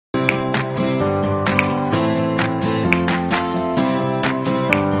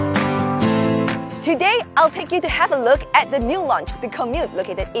I'll take you to have a look at the new launch, the commune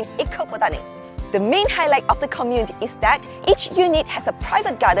located in Botanic. The main highlight of the commune is that each unit has a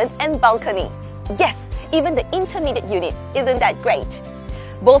private garden and balcony. Yes, even the intermediate unit, isn't that great?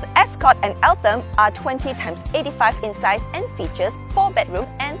 Both Escot and Eltham are 20'x85 in size and features 4 bedrooms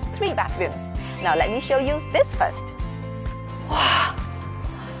and 3 bathrooms. Now let me show you this first. Wow!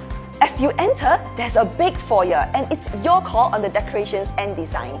 As you enter, there's a big foyer and it's your call on the decorations and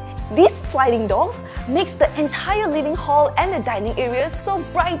design. These sliding doors makes the entire living hall and the dining area so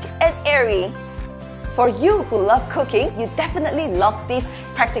bright and airy. For you who love cooking, you definitely love this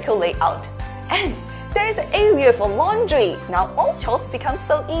practical layout. And there is an area for laundry. Now all chores become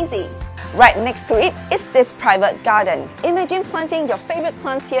so easy. Right next to it is this private garden. Imagine planting your favorite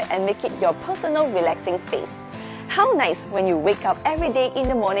plants here and make it your personal relaxing space. How nice when you wake up every day in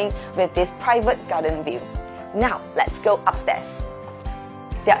the morning with this private garden view. Now let's go upstairs.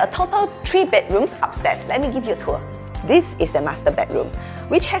 There are a total 3 bedrooms upstairs. Let me give you a tour. This is the master bedroom,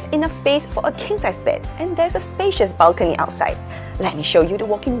 which has enough space for a king-size bed, and there's a spacious balcony outside. Let me show you the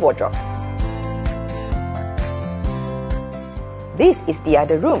walk-in wardrobe. This is the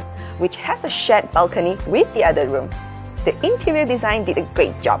other room, which has a shared balcony with the other room. The interior design did a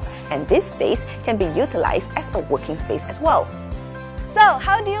great job, and this space can be utilized as a working space as well. So,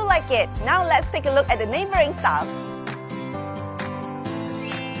 how do you like it? Now let's take a look at the neighboring stuff.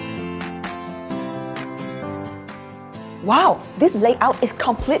 Wow, this layout is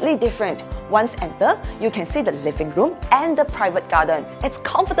completely different. Once enter, you can see the living room and the private garden. It's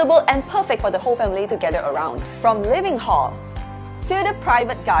comfortable and perfect for the whole family to gather around. From living hall to the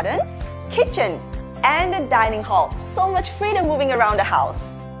private garden, kitchen, and the dining hall. So much freedom moving around the house.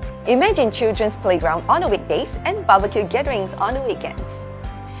 Imagine children's playground on the weekdays and barbecue gatherings on the weekends.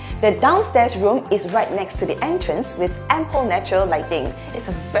 The downstairs room is right next to the entrance with ample natural lighting. It's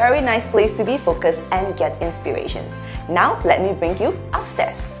a very nice place to be focused and get inspirations. Now, let me bring you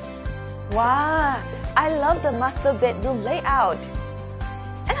upstairs. Wow, I love the master bedroom layout.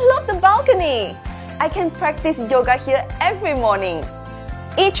 And I love the balcony. I can practice yoga here every morning.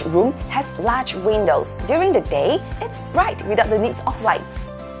 Each room has large windows. During the day, it's bright without the needs of lights.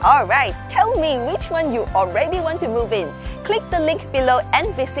 Alright, tell me which one you already want to move in. Click the link below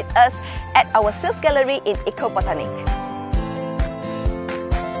and visit us at our sales gallery in Botanic.